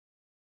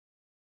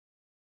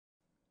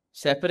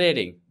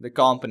Separating the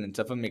components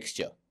of a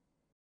mixture.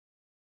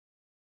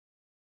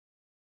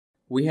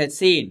 We had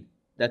seen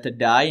that the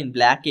dye in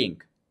black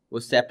ink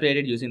was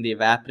separated using the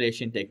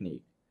evaporation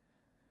technique.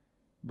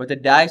 But the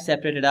dye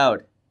separated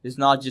out is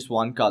not just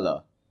one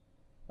color.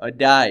 A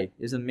dye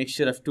is a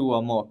mixture of two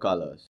or more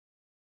colors.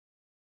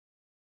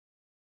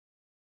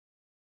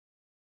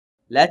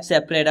 Let's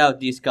separate out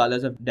these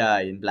colors of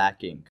dye in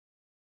black ink.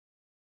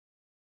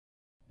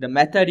 The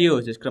method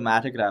used is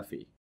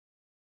chromatography.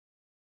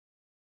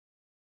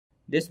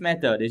 This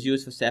method is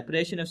used for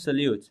separation of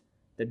solutes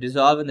that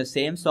dissolve in the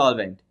same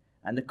solvent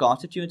and the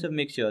constituents of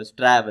mixtures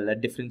travel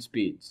at different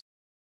speeds.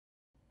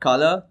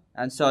 Color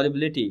and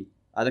solubility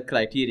are the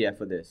criteria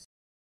for this.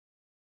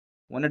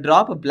 When a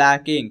drop of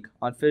black ink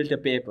on filter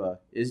paper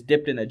is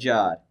dipped in a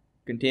jar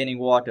containing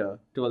water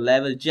to a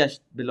level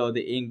just below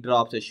the ink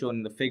drops as shown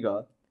in the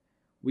figure,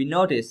 we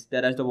notice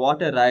that as the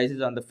water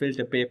rises on the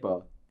filter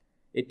paper,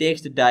 it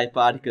takes the dye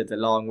particles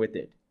along with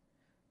it.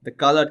 The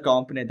colored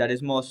component that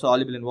is more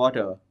soluble in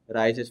water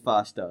rises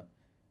faster.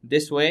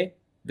 This way,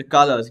 the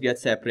colors get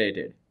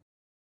separated.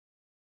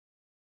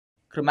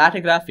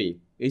 Chromatography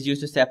is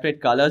used to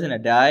separate colors in a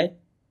dye,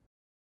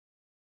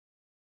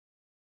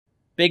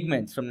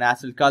 pigments from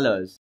natural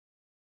colors,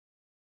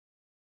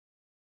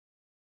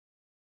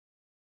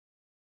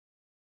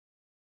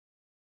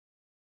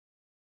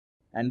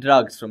 and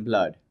drugs from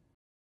blood.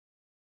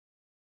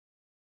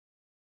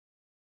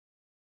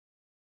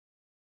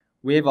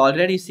 We have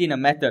already seen a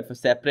method for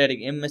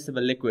separating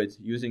immiscible liquids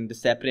using the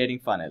separating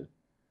funnel.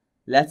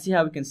 Let's see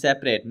how we can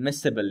separate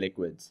miscible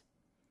liquids.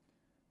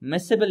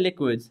 Miscible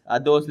liquids are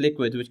those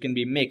liquids which can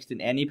be mixed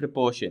in any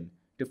proportion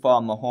to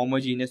form a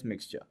homogeneous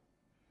mixture.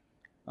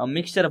 A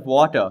mixture of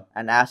water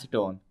and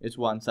acetone is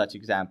one such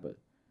example.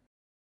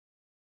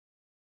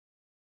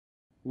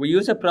 We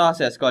use a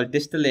process called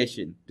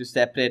distillation to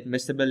separate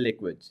miscible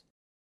liquids.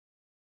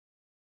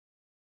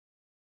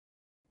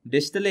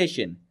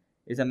 Distillation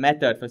is a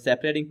method for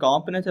separating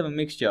components of a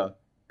mixture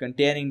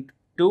containing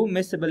two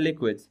miscible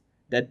liquids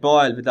that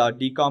boil without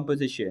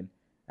decomposition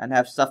and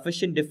have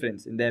sufficient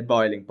difference in their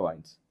boiling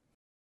points.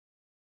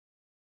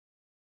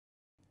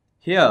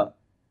 Here,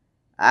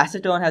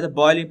 acetone has a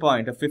boiling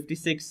point of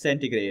 56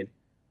 centigrade,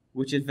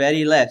 which is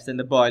very less than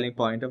the boiling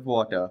point of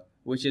water,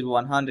 which is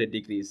 100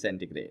 degrees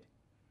centigrade.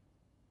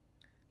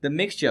 The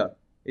mixture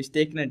is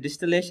taken in a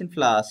distillation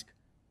flask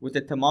with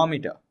a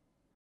thermometer.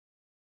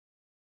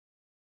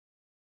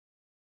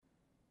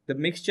 The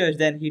mixture is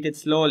then heated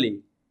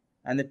slowly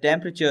and the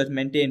temperature is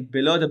maintained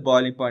below the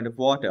boiling point of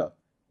water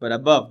but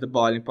above the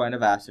boiling point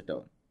of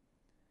acetone.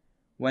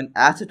 When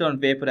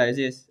acetone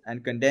vaporizes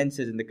and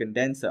condenses in the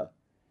condenser,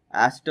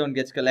 acetone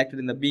gets collected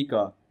in the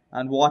beaker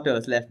and water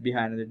is left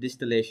behind in the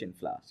distillation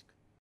flask.